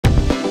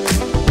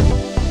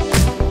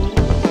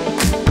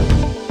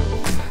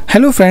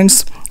Hello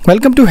friends,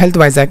 welcome to Health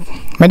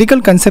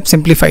Wizac-Medical Concepts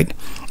Simplified.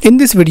 In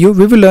this video,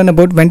 we will learn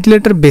about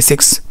ventilator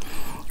basics.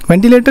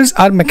 Ventilators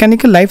are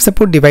mechanical life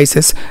support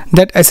devices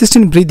that assist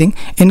in breathing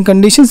in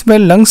conditions where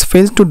lungs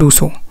fail to do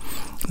so.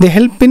 They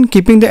help in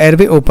keeping the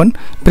airway open,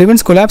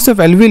 prevents collapse of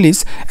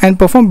alveoli, and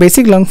perform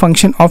basic lung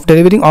function of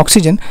delivering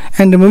oxygen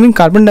and removing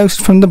carbon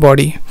dioxide from the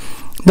body.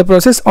 The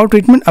process or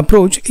treatment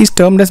approach is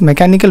termed as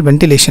mechanical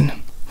ventilation.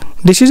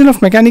 Decision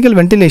of mechanical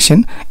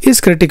ventilation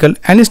is critical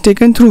and is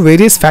taken through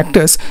various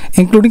factors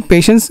including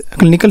patient's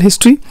clinical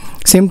history,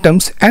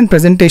 symptoms and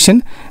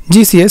presentation,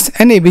 GCS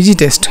and ABG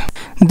test.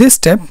 This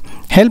step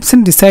helps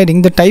in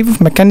deciding the type of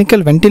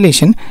mechanical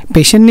ventilation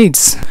patient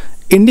needs.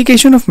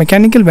 Indication of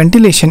mechanical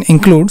ventilation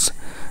includes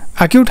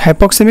acute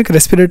hypoxemic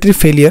respiratory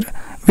failure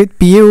with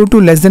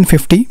PaO2 less than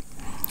 50,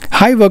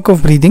 high work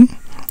of breathing,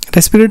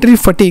 respiratory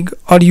fatigue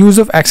or use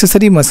of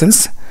accessory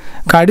muscles,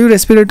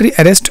 cardiorespiratory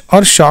arrest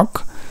or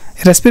shock,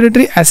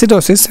 respiratory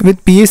acidosis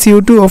with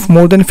PaCO2 of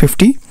more than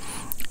 50,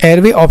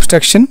 airway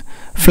obstruction,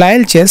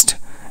 flail chest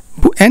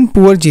and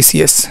poor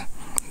GCS,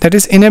 that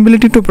is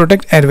inability to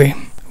protect airway.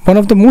 One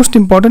of the most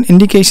important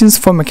indications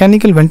for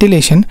mechanical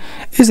ventilation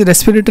is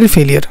respiratory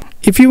failure.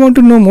 If you want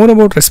to know more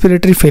about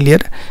respiratory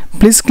failure,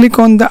 please click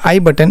on the I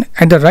button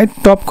at the right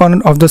top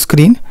corner of the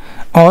screen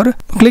or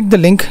click the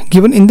link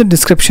given in the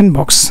description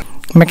box.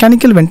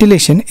 Mechanical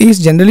ventilation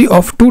is generally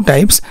of two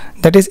types,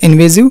 that is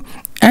invasive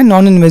and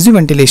non-invasive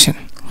ventilation.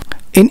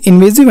 In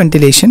invasive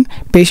ventilation,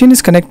 patient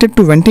is connected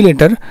to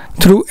ventilator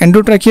through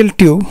endotracheal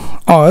tube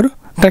or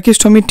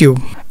tracheostomy tube.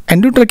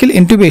 Endotracheal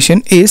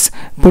intubation is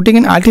putting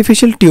an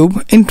artificial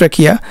tube in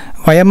trachea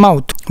via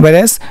mouth,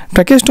 whereas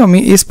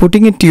tracheostomy is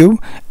putting a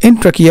tube in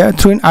trachea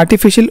through an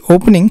artificial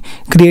opening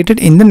created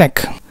in the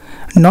neck.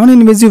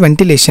 Non-invasive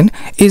ventilation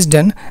is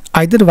done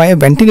either via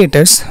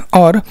ventilators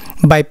or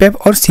BiPAP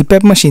or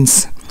CPAP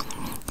machines.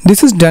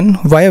 This is done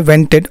via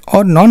vented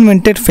or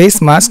non-vented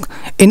face mask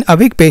in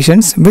awake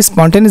patients with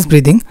spontaneous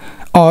breathing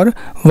or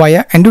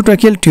via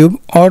endotracheal tube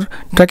or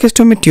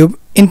tracheostomy tube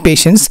in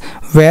patients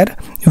where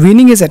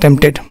weaning is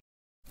attempted.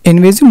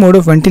 Invasive mode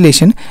of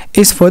ventilation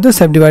is further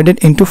subdivided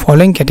into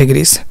following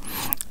categories: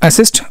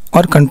 assist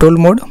or control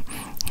mode,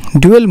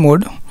 dual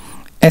mode,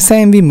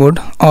 SIMV mode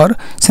or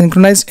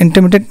synchronized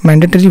intermittent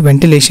mandatory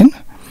ventilation,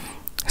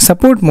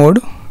 support mode,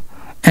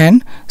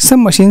 and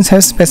some machines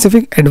have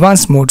specific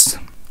advanced modes.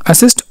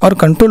 Assist or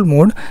control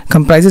mode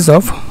comprises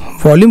of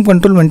volume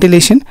control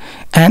ventilation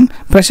and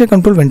pressure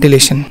control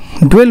ventilation.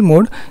 Dual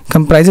mode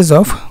comprises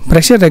of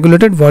pressure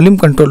regulated volume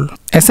control.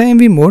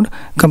 SIMV mode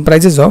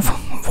comprises of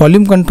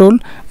volume control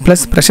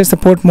plus pressure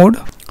support mode,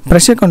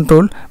 pressure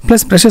control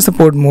plus pressure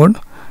support mode,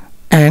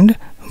 and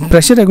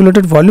pressure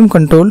regulated volume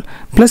control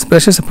plus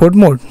pressure support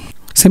mode.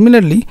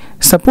 Similarly,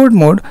 support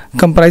mode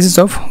comprises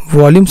of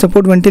volume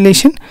support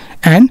ventilation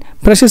and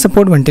pressure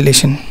support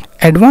ventilation.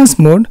 Advanced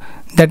mode,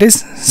 that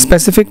is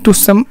specific to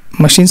some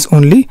machines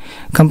only,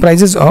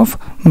 comprises of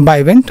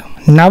bivent,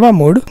 NAVA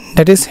mode,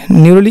 that is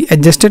neurally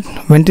adjusted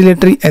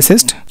ventilatory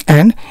assist,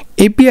 and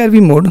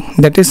APRV mode,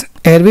 that is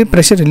airway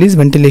pressure release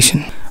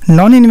ventilation.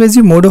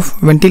 Non-invasive mode of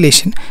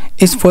ventilation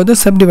is further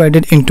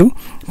subdivided into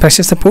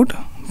pressure support,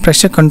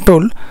 pressure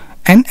control,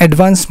 and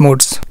advanced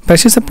modes.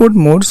 Pressure support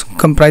modes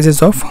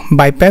comprises of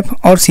BiPAP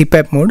or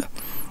CPAP mode,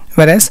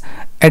 whereas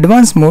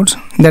advanced modes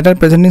that are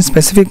present in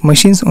specific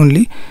machines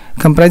only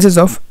comprises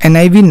of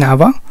NIV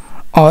NAVA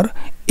or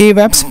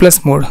AVAPS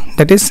plus mode,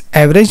 that is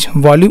average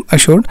volume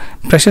assured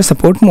pressure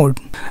support mode.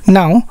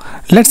 Now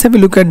let's have a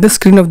look at the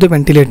screen of the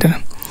ventilator.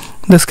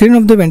 The screen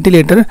of the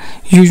ventilator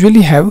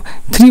usually have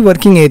three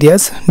working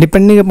areas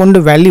depending upon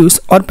the values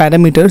or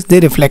parameters they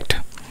reflect.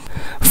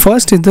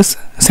 First is the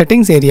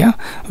settings area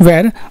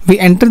where we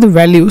enter the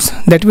values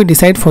that we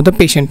decide for the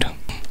patient.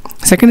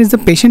 Second is the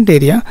patient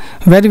area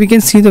where we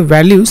can see the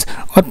values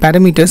or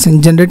parameters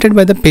generated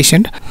by the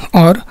patient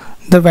or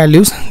the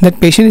values that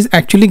patient is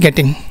actually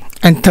getting.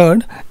 And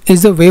third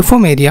is the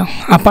waveform area.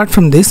 Apart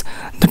from this,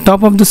 the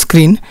top of the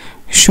screen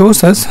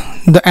shows us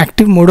the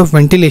active mode of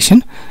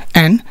ventilation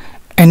and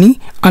any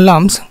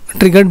alarms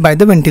triggered by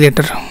the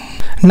ventilator.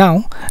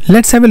 Now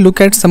let's have a look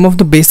at some of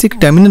the basic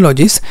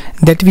terminologies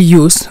that we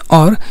use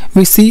or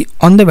we see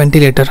on the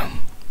ventilator.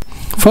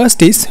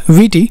 First is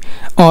VT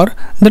or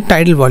the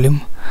tidal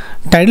volume.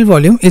 Tidal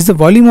volume is the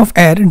volume of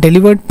air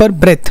delivered per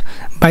breath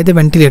by the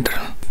ventilator.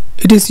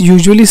 It is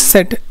usually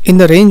set in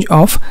the range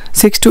of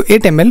 6 to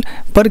 8 ml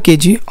per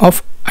kg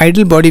of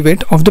idle body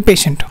weight of the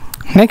patient.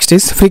 Next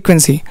is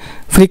frequency.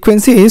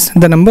 Frequency is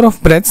the number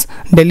of breaths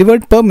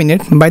delivered per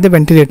minute by the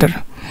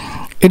ventilator.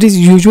 It is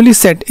usually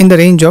set in the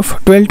range of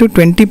 12 to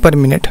 20 per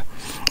minute,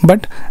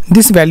 but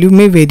this value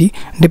may vary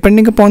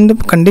depending upon the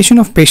condition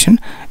of patient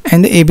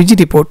and the ABG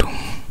report.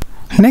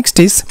 Next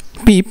is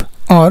PEEP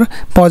or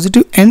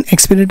positive end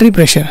expiratory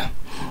pressure,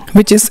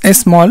 which is a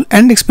small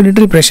end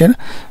expiratory pressure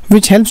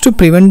which helps to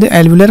prevent the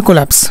alveolar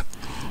collapse.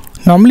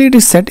 Normally it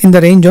is set in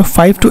the range of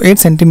 5 to 8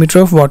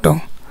 cm of water,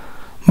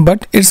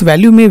 but its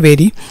value may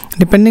vary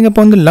depending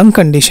upon the lung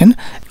condition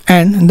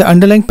and the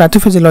underlying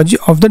pathophysiology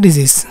of the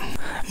disease.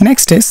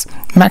 Next is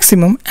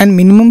maximum and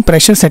minimum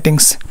pressure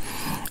settings.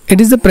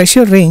 It is the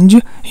pressure range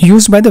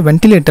used by the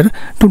ventilator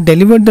to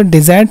deliver the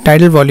desired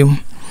tidal volume.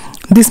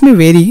 This may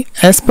vary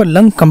as per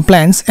lung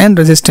compliance and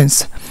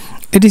resistance.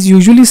 It is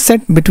usually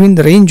set between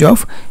the range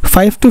of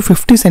 5 to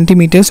 50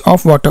 centimeters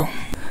of water.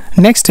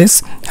 Next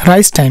is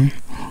rise time,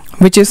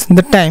 which is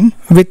the time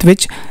with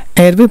which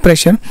airway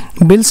pressure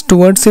builds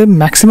towards a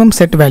maximum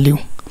set value.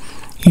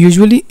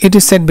 Usually it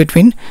is set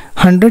between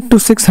 100 to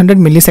 600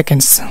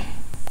 milliseconds.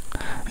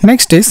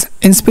 Next is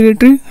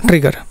inspiratory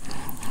trigger.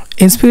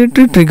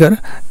 Inspiratory trigger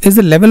is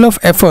the level of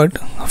effort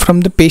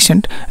from the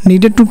patient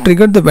needed to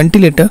trigger the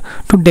ventilator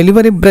to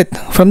deliver a breath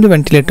from the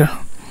ventilator.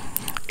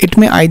 It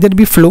may either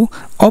be flow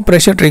or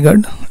pressure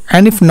triggered,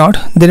 and if not,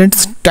 then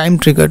it's time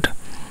triggered.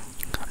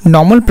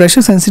 Normal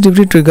pressure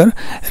sensitivity trigger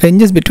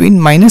ranges between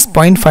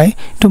 -0.5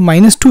 to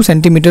 -2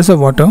 centimeters of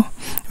water,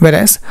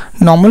 whereas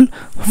normal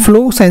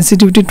flow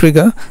sensitivity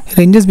trigger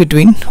ranges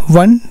between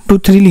 1 to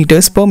 3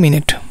 liters per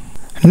minute.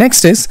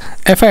 Next is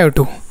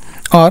FiO2,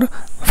 or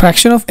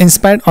fraction of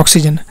inspired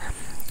oxygen.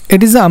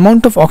 It is the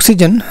amount of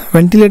oxygen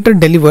ventilator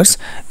delivers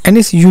and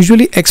is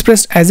usually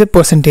expressed as a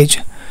percentage.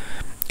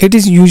 It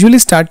is usually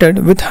started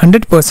with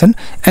 100%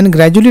 and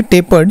gradually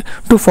tapered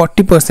to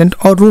 40%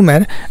 or room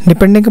air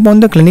depending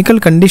upon the clinical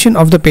condition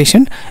of the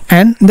patient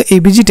and the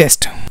ABG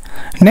test.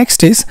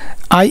 Next is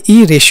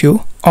IE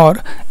ratio, or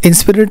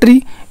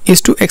inspiratory is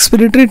to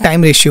expiratory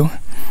time ratio.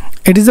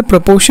 It is the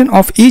proportion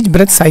of each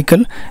breath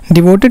cycle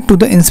devoted to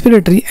the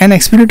inspiratory and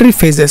expiratory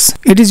phases.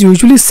 It is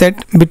usually set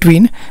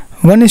between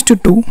 1:2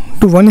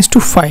 to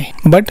 1:5,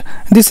 but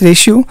this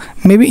ratio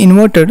may be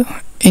inverted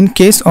in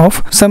case of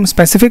some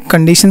specific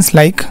conditions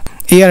like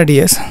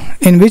ARDS,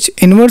 in which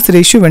inverse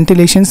ratio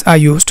ventilations are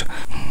used,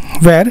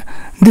 where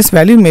this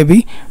value may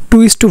be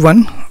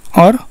 2:1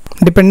 or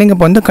depending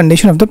upon the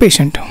condition of the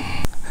patient.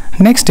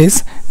 Next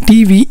is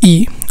TVE,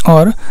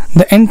 or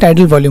the end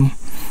tidal volume.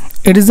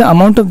 It is the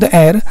amount of the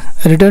air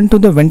returned to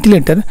the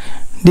ventilator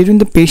during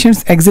the patient's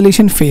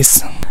exhalation phase.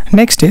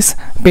 Next is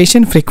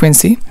patient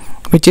frequency,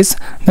 which is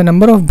the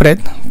number of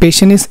breath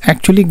patient is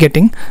actually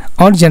getting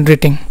or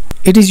generating.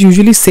 It is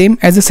usually same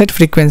as a set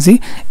frequency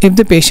if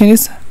the patient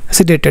is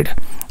sedated,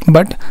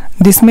 but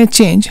this may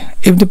change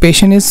if the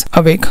patient is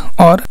awake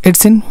or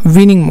it's in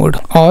weaning mode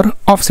or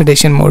off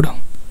sedation mode.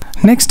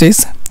 Next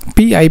is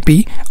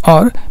PIP,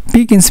 or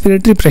peak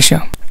inspiratory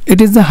pressure. It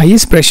is the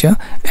highest pressure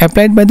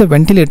applied by the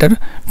ventilator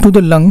to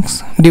the lungs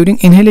during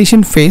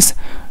inhalation phase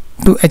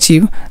to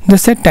achieve the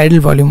set tidal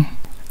volume.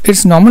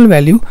 Its normal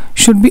value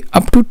should be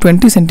up to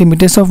 20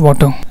 centimeters of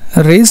water.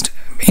 Raised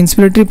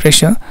inspiratory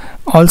pressure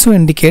also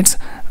indicates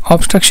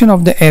obstruction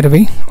of the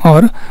airway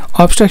or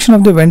obstruction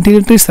of the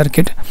ventilatory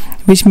circuit,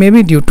 which may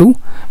be due to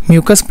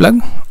mucus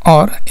plug,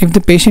 or if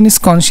the patient is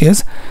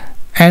conscious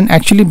and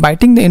actually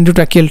biting the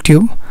endotracheal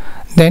tube,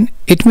 then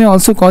it may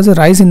also cause a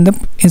rise in the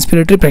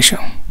inspiratory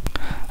pressure.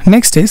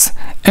 Next is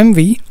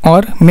MV,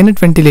 or minute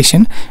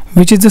ventilation,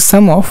 which is the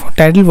sum of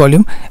tidal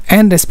volume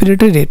and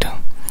respiratory rate.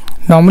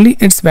 Normally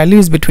its value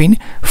is between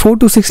 4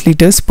 to 6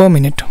 liters per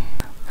minute.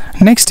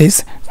 Next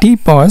is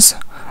T-pause,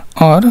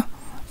 or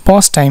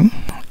pause time.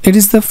 It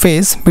is the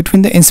phase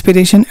between the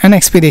inspiration and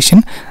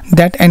expiration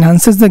that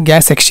enhances the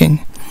gas exchange.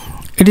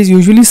 It is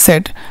usually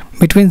set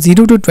between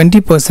 0 to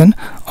 20%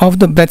 of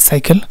the breath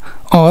cycle,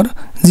 or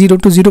 0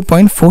 to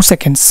 0.4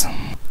 seconds.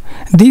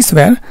 These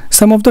were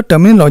some of the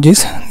terminologies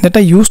that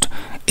are used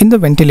in the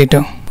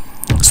ventilator.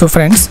 So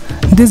friends,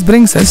 this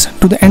brings us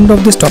to the end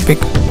of this topic.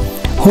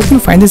 Hope you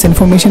find this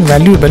information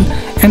valuable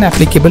and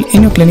applicable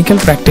in your clinical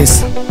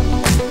practice.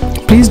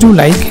 Please do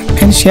like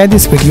and share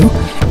this video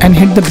and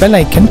hit the bell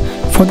icon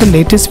for the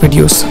latest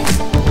videos.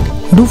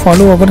 Do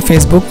follow our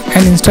Facebook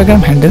and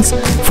Instagram handles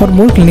for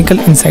more clinical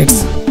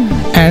insights.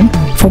 And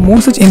for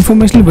more such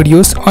informational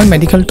videos on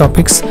medical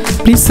topics,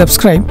 please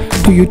subscribe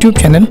to YouTube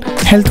channel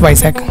Health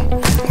Wizac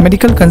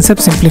Medical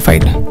Concepts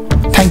Simplified.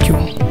 Thank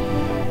you.